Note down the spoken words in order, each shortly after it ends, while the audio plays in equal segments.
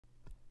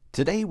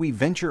Today we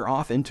venture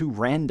off into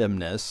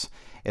randomness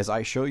as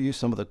I show you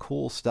some of the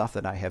cool stuff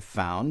that I have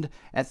found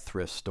at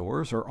thrift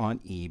stores or on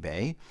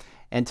eBay.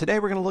 And today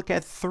we're going to look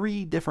at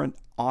three different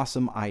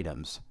awesome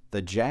items: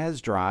 the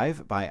Jaz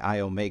Drive by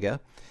iOmega,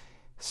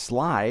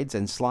 slides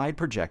and slide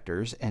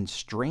projectors, and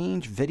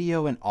strange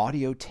video and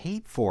audio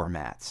tape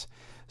formats.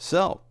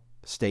 So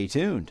stay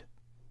tuned.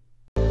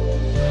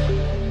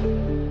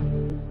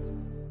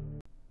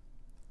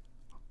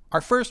 Our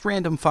first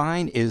random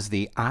find is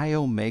the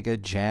iOmega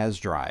Jaz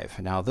Drive.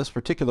 Now, this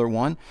particular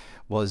one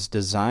was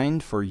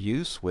designed for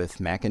use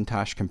with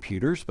Macintosh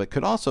computers, but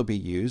could also be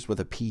used with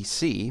a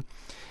PC.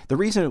 The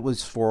reason it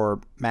was for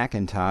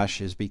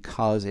Macintosh is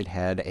because it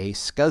had a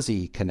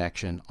SCSI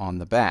connection on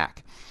the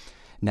back.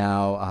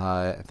 Now,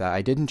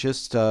 I didn't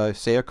just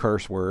say a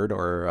curse word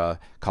or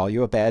call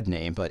you a bad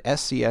name, but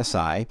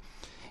SCSI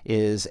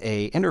is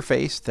a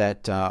interface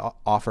that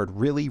offered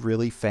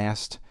really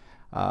fast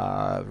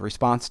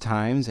response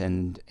times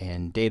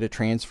and data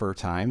transfer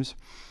times.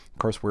 Of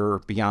course, we're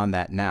beyond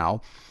that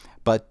now.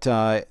 But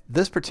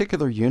this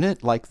particular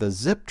unit, like the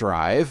zip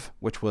drive,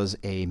 which was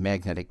a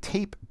magnetic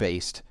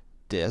tape-based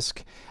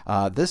disk,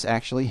 this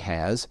actually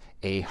has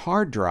a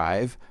hard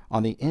drive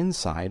on the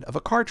inside of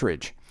a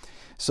cartridge.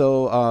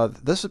 So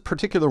this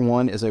particular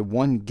one is a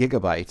 1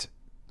 gigabyte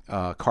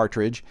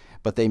cartridge,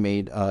 but they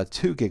made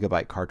 2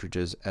 gigabyte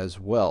cartridges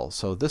as well.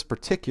 So this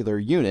particular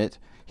unit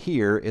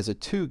here is a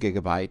 2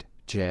 gigabyte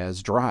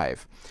Jaz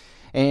Drive.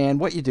 And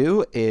what you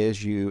do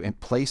is you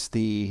place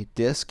the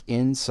disk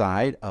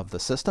inside of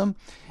the system,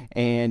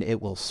 and it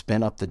will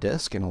spin up the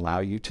disk and allow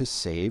you to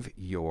save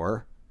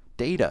your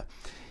data.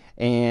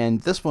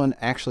 And this one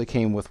actually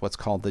came with what's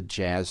called the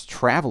Jaz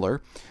Traveler,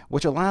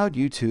 which allowed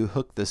you to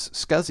hook this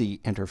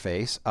SCSI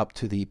interface up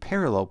to the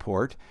parallel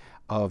port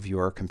of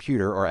your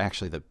computer, or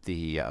actually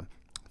the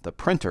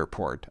printer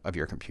port of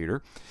your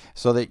computer,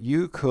 so that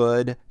you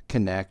could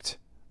connect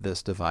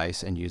this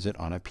device and use it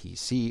on a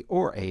PC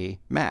or a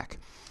Mac.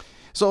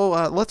 So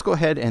let's go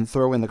ahead and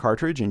throw in the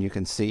cartridge, and you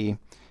can see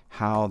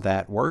how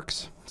that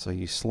works. So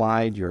you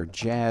slide your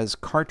Jaz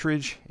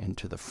cartridge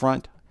into the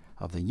front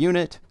of the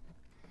unit,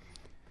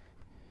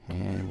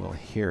 and we'll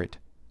hear it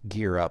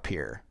gear up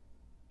here.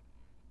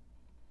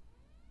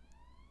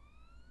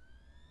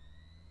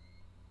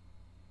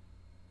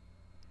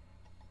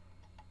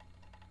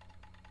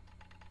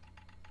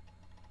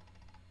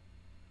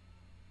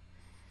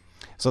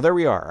 So there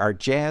we are. Our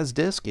Jaz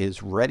disk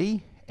is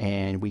ready,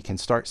 and we can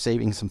start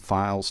saving some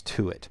files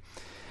to it.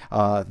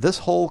 This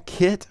whole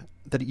kit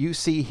that you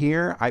see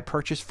here, I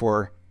purchased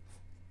for,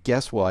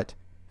 guess what,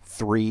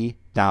 $3.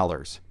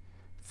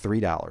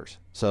 $3.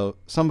 So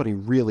somebody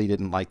really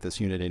didn't like this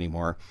unit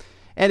anymore,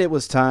 and it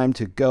was time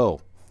to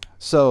go.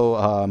 So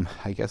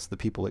I guess the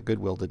people at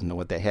Goodwill didn't know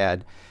what they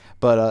had.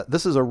 But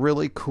this is a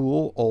really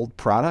cool old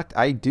product.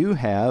 I do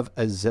have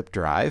a zip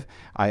drive.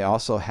 I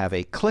also have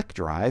a click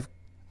drive.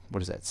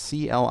 What is that?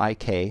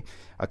 C-L-I-K.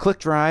 A click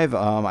drive.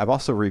 I've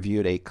also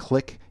reviewed a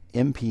click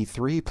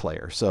MP3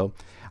 player. So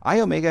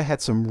iOmega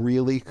had some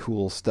really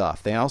cool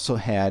stuff. They also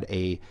had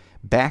a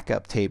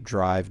backup tape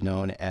drive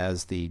known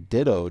as the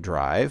Ditto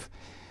drive.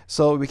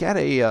 So we got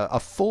a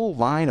full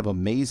line of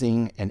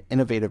amazing and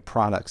innovative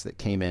products that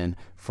came in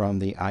from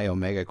the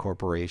iOmega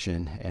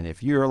Corporation. And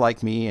if you're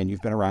like me and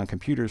you've been around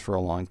computers for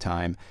a long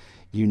time,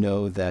 you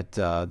know that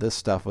this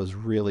stuff was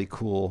really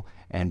cool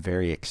and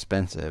very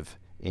expensive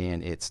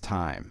in its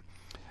time.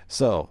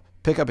 So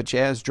pick up a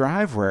Jaz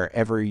Drive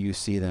wherever you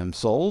see them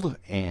sold,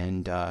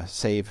 and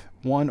save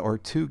 1 or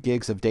 2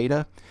 gigs of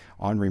data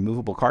on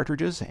removable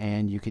cartridges,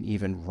 and you can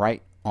even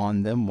write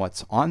on them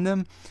what's on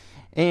them,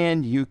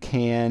 and you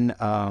can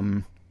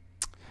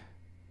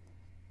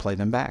play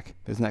them back.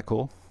 Isn't that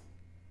cool?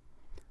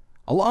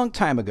 A long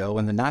time ago,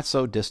 in the not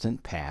so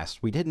distant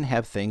past, we didn't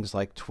have things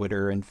like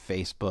Twitter and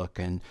Facebook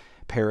and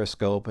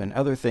Periscope and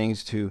other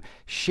things to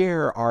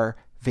share our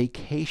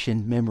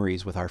vacation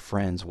memories with our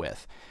friends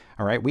with.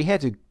 All right, we had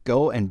to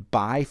go and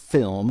buy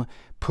film,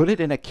 put it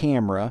in a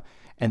camera,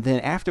 and then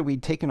after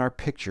we'd taken our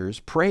pictures,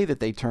 pray that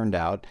they turned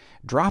out,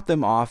 drop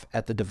them off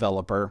at the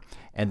developer,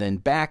 and then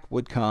back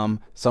would come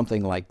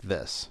something like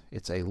this.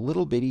 It's a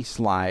little bitty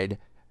slide,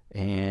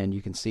 and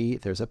you can see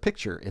there's a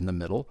picture in the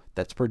middle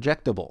that's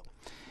projectable.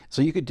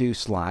 So you could do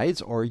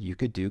slides or you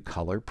could do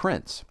color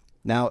prints.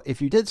 Now,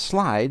 if you did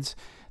slides,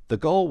 the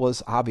goal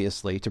was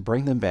obviously to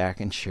bring them back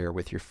and share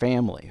with your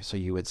family. So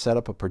you would set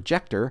up a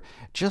projector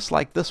just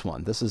like this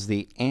one. This is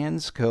the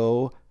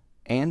the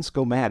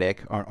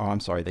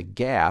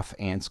GAF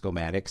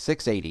Anscomatic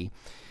 680.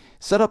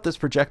 Set up this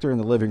projector in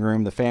the living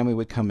room. The family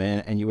would come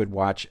in, and you would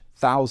watch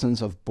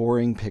thousands of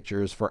boring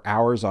pictures for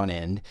hours on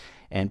end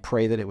and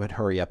pray that it would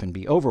hurry up and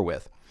be over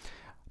with.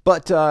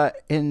 But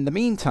in the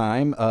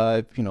meantime,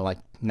 like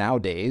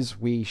nowadays,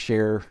 we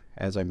share,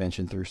 as I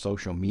mentioned, through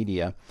social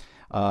media.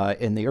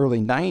 In the early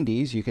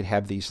 90s, you could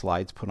have these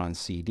slides put on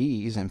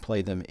CDs and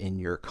play them in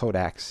your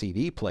Kodak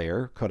CD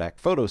player, Kodak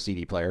Photo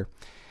CD player,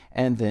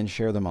 and then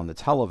share them on the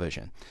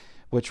television,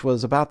 which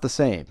was about the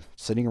same,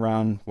 sitting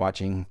around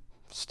watching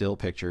still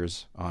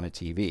pictures on a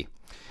TV.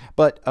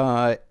 But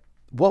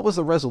what was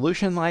the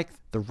resolution like?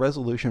 The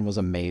resolution was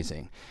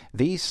amazing.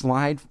 These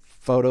slide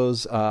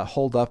photos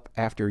hold up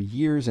after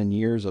years and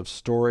years of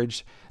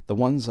storage. The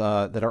ones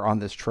that are on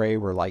this tray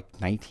were like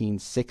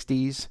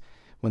 1960s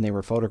when they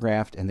were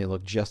photographed, and they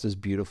look just as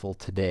beautiful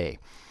today.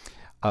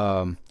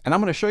 And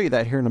I'm going to show you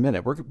that here in a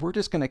minute. We're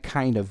just going to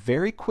kind of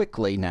very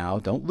quickly now,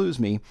 don't lose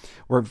me,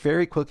 we're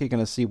very quickly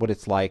going to see what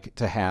it's like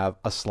to have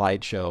a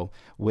slideshow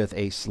with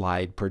a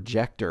slide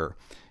projector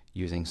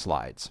using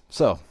slides.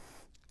 So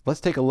let's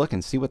take a look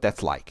and see what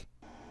that's like.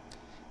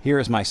 Here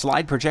is my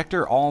slide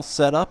projector all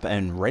set up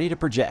and ready to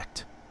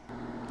project.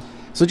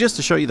 So just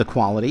to show you the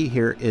quality,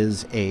 here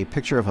is a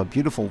picture of a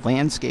beautiful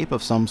landscape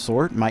of some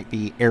sort. It might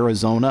be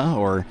Arizona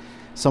or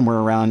somewhere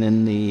around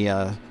in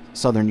the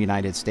southern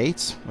United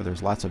States where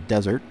there's lots of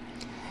desert.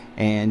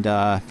 And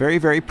very,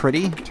 very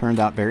pretty. Turned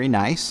out very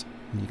nice.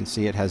 You can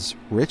see it has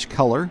rich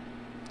color.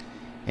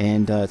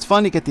 And it's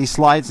fun to get these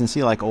slides and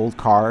see like old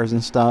cars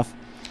and stuff.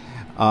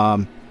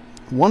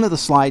 One of the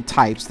slide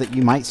types that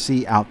you might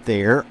see out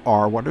there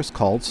are what is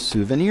called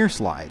souvenir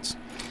slides.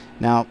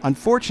 Now,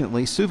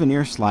 unfortunately,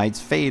 souvenir slides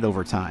fade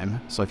over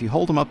time. So if you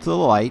hold them up to the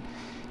light,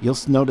 you'll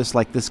notice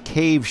like this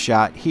cave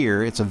shot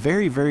here. It's a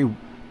very, very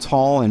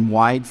tall and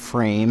wide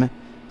frame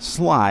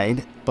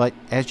slide, but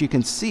as you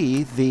can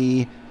see,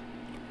 the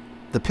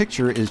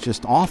picture is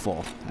just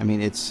awful. I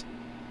mean, it's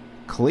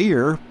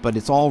clear, but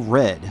it's all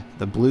red.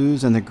 The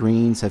blues and the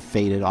greens have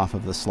faded off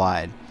of the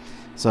slide.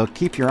 So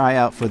keep your eye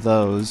out for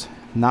those.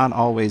 Not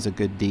always a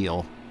good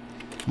deal.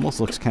 Almost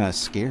looks kind of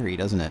scary,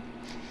 doesn't it?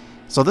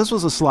 So this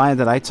was a slide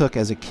that I took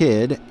as a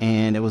kid,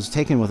 and it was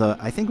taken with a,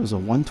 I think it was a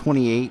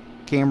 128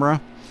 camera,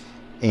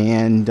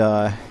 and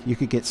you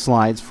could get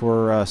slides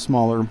for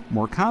smaller,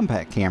 more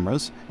compact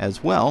cameras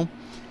as well.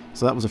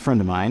 So that was a friend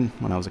of mine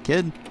when I was a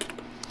kid.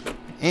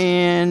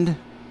 And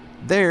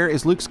there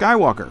is Luke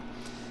Skywalker.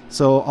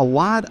 So a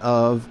lot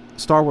of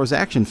Star Wars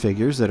action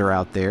figures that are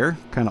out there,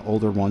 kind of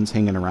older ones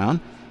hanging around,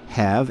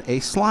 have a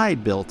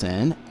slide built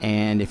in,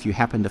 and if you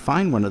happen to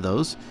find one of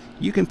those,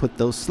 you can put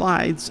those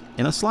slides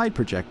in a slide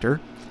projector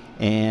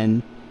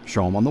and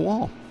show them on the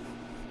wall.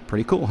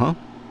 Pretty cool, huh?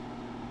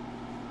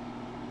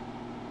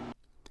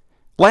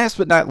 Last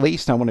but not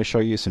least, I want to show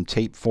you some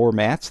tape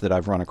formats that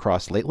I've run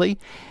across lately.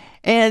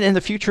 And in the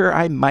future,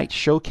 I might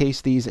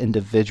showcase these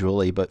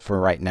individually, but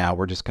for right now,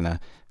 we're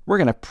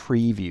gonna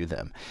preview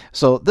them.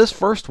 So this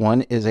first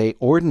one is a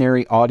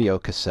ordinary audio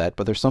cassette,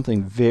 but there's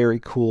something very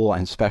cool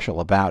and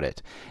special about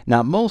it.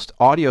 Now, most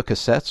audio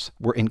cassettes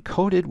were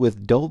encoded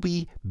with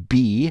Dolby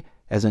B,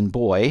 as in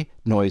boy,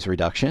 noise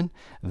reduction.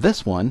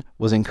 This one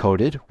was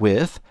encoded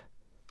with,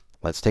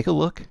 let's take a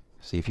look,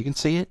 see if you can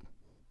see it,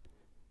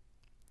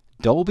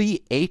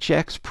 Dolby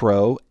HX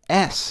Pro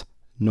S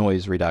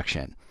noise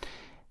reduction.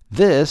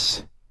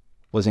 This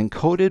was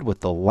encoded with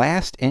the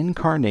last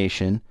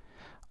incarnation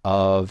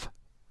of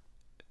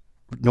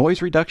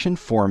noise reduction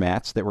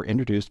formats that were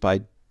introduced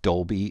by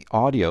Dolby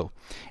Audio.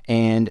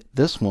 And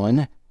this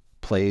one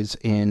plays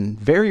in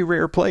very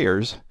rare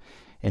players.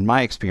 In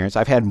my experience,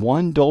 I've had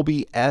one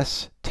Dolby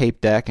S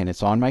tape deck, and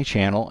it's on my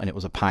channel, and it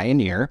was a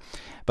Pioneer.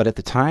 But at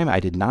the time,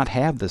 I did not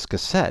have this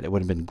cassette. It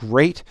would have been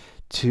great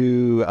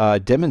to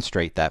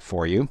demonstrate that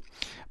for you.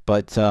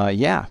 But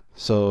yeah,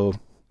 so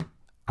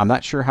I'm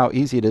not sure how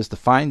easy it is to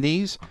find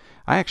these.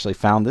 I actually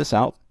found this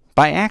out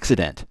by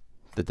accident,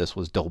 that this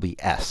was Dolby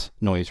S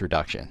noise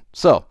reduction.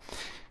 So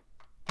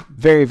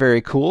very,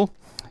 very cool.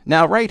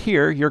 Now right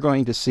here, you're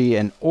going to see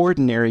an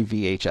ordinary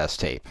VHS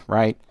tape,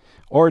 right?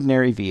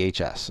 Ordinary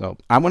VHS. So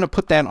I'm going to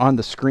put that on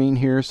the screen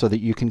here so that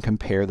you can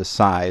compare the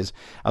size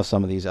of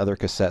some of these other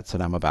cassettes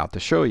that I'm about to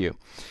show you.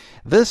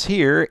 This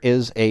here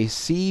is a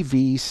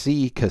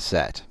CVC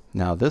cassette.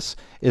 Now this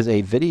is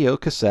a video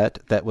cassette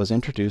that was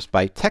introduced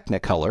by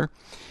Technicolor.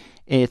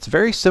 It's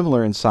very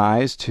similar in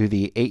size to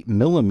the 8mm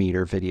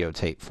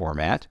videotape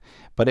format,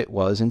 but it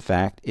was in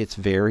fact its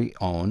very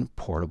own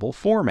portable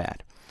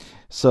format.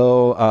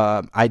 So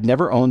I'd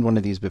never owned one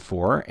of these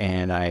before,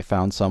 and I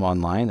found some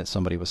online that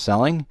somebody was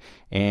selling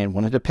and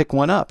wanted to pick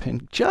one up,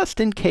 and just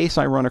in case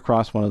I run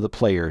across one of the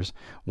players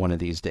one of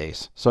these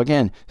days. So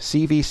again,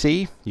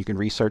 CVC, you can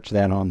research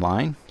that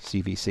online,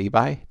 CVC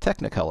by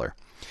Technicolor.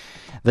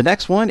 The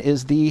next one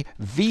is the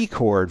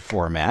V-Chord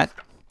format.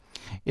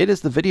 It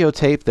is the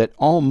videotape that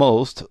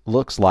almost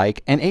looks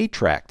like an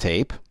 8-track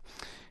tape,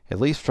 at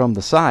least from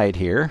the side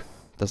here.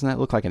 Doesn't that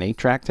look like an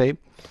 8-track tape?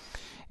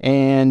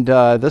 And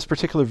this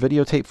particular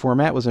videotape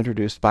format was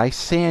introduced by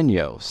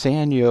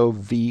Sanyo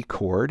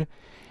V-Chord.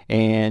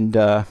 And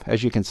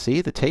as you can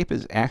see, the tape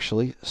is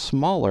actually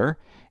smaller.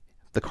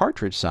 The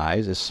cartridge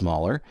size is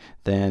smaller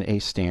than a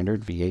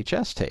standard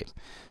VHS tape.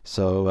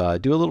 So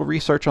do a little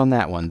research on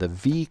that one, the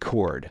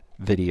V-Chord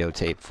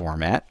videotape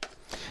format.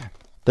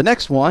 The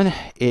next one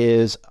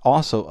is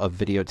also a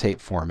videotape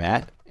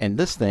format, and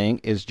this thing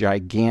is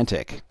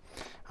gigantic.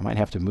 I might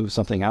have to move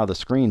something out of the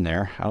screen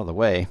there, out of the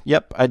way.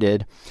 Yep, I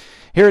did.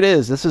 Here it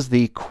is. This is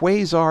the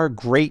Quasar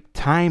Great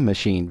Time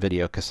Machine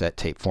video cassette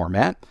tape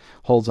format.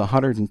 Holds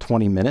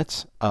 120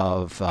 minutes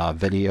of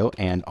video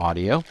and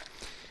audio.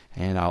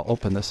 And I'll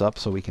open this up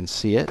so we can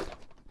see it.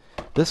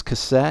 This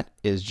cassette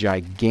is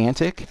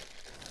gigantic,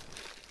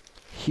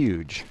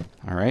 huge.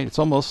 All right, it's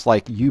almost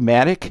like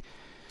U-matic.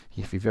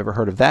 If you've ever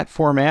heard of that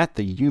format,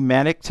 the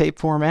U-matic tape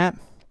format.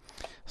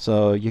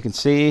 So you can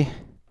see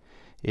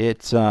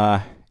it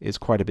is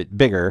quite a bit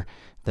bigger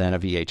than a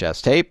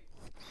VHS tape.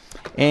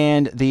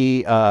 And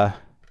the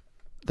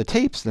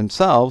tapes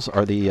themselves,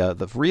 or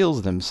the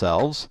reels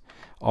themselves,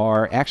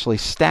 are actually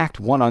stacked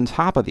one on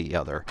top of the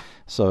other.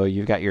 So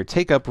you've got your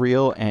take-up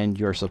reel and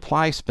your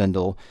supply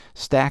spindle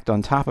stacked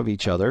on top of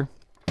each other.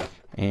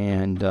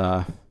 And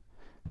the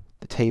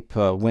tape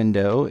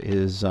window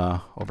is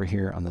over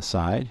here on the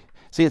side.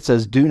 See, it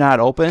says do not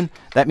open.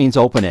 That means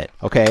open it,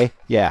 okay?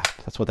 Yeah,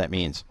 that's what that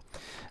means.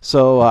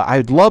 So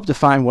I'd love to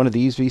find one of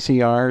these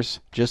VCRs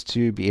just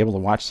to be able to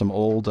watch some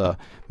old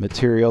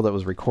material that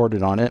was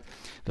recorded on it.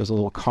 There's a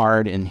little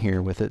card in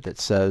here with it that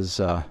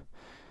says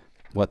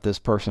what this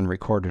person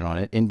recorded on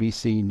it.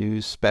 NBC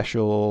News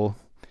Special,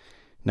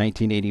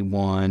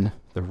 1981,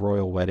 The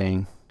Royal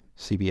Wedding,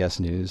 CBS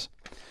News.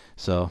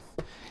 So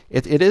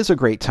it is a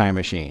great time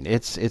machine.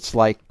 It's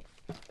like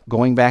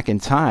going back in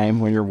time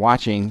when you're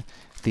watching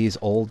these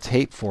old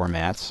tape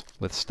formats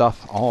with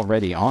stuff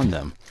already on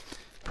them.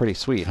 Pretty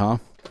sweet, huh?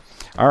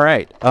 All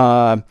right.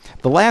 The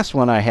last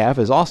one I have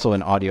is also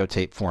an audio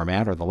tape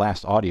format, or the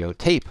last audio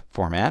tape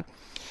format.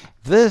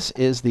 This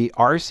is the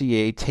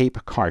RCA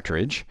tape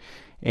cartridge,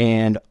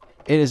 and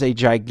it is a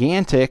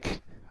gigantic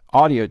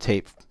audio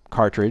tape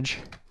cartridge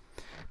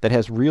that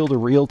has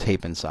reel-to-reel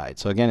tape inside.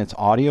 So again, it's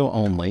audio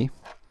only.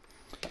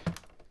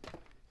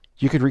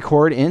 You could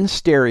record in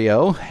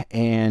stereo,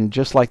 and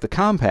just like the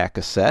compact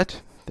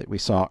cassette that we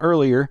saw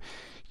earlier,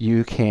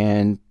 you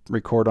can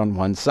record on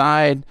one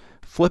side,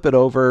 flip it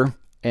over,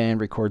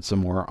 and record some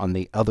more on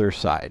the other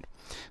side.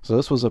 So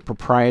this was a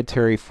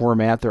proprietary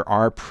format. There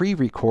are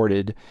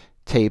pre-recorded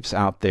tapes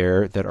out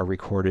there that are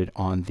recorded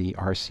on the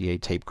RCA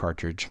tape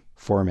cartridge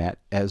format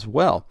as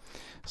well.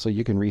 So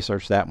you can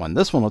research that one.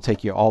 This one will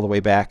take you all the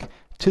way back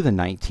to the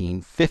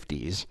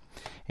 1950s.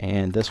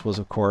 And this was,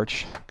 of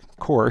course,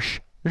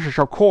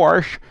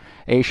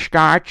 a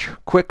Scotch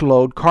quick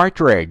load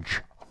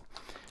cartridge.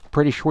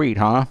 Pretty sweet,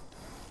 huh?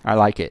 I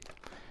like it.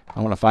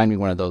 I want to find me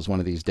one of those one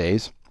of these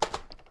days.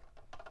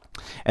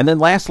 And then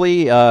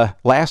lastly,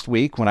 last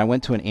week when I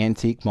went to an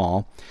antique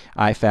mall,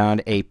 I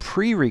found a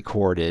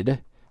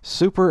pre-recorded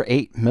Super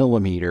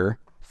 8mm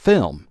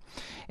film.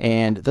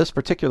 And this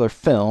particular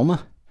film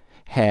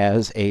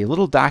has a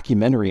little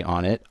documentary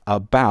on it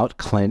about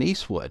Clint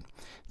Eastwood.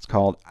 It's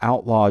called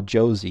Outlaw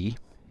Josie,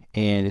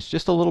 and it's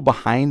just a little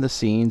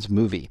behind-the-scenes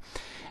movie.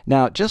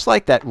 Now, just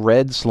like that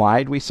red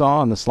slide we saw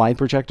on the slide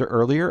projector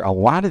earlier, a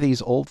lot of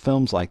these old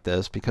films like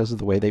this, because of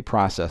the way they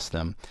process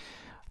them,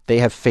 they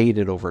have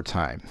faded over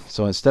time.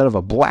 So instead of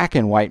a black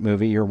and white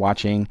movie, you're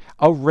watching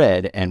a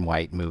red and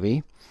white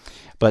movie.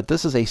 But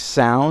this is a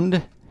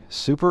sound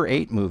Super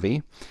 8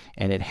 movie,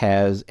 and it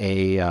has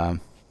a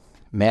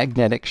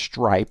magnetic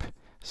stripe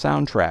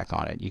soundtrack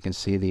on it. You can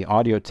see the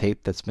audio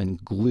tape that's been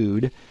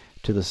glued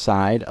to the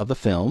side of the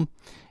film,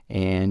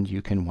 and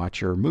you can watch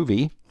your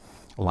movie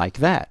like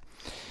that.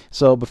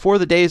 So before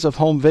the days of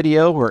home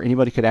video, where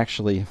anybody could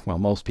actually, well,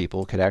 most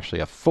people could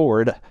actually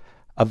afford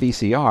a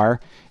VCR,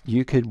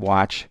 you could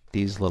watch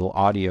these little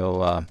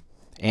audio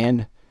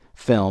and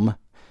film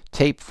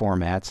tape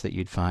formats that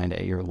you'd find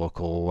at your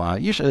local,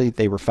 usually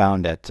they were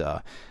found at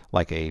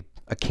like a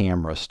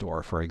camera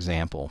store, for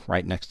example,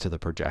 right next to the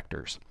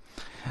projectors.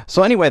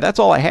 So anyway, that's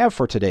all I have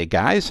for today,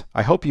 guys.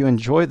 I hope you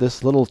enjoyed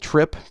this little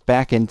trip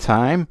back in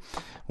time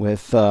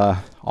with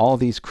all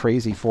these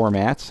crazy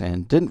formats,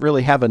 and didn't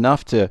really have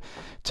enough to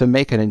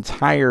make an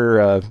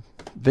entire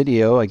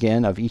video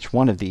again of each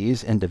one of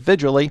these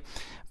individually,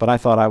 but I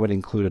thought I would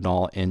include it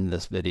all in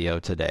this video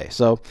today.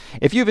 So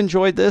if you've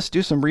enjoyed this,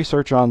 do some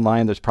research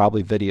online. There's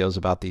probably videos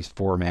about these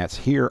formats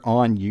here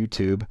on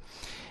YouTube.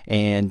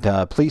 And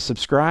please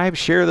subscribe,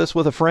 share this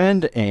with a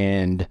friend,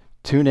 and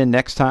tune in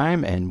next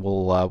time, and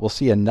we'll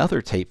see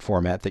another tape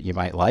format that you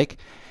might like.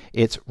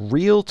 It's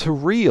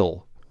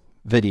reel-to-reel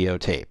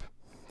videotape.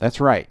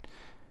 That's right.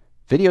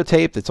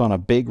 Videotape that's on a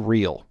big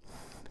reel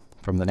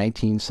from the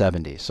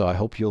 1970s. So I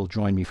hope you'll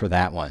join me for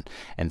that one.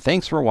 And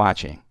thanks for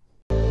watching.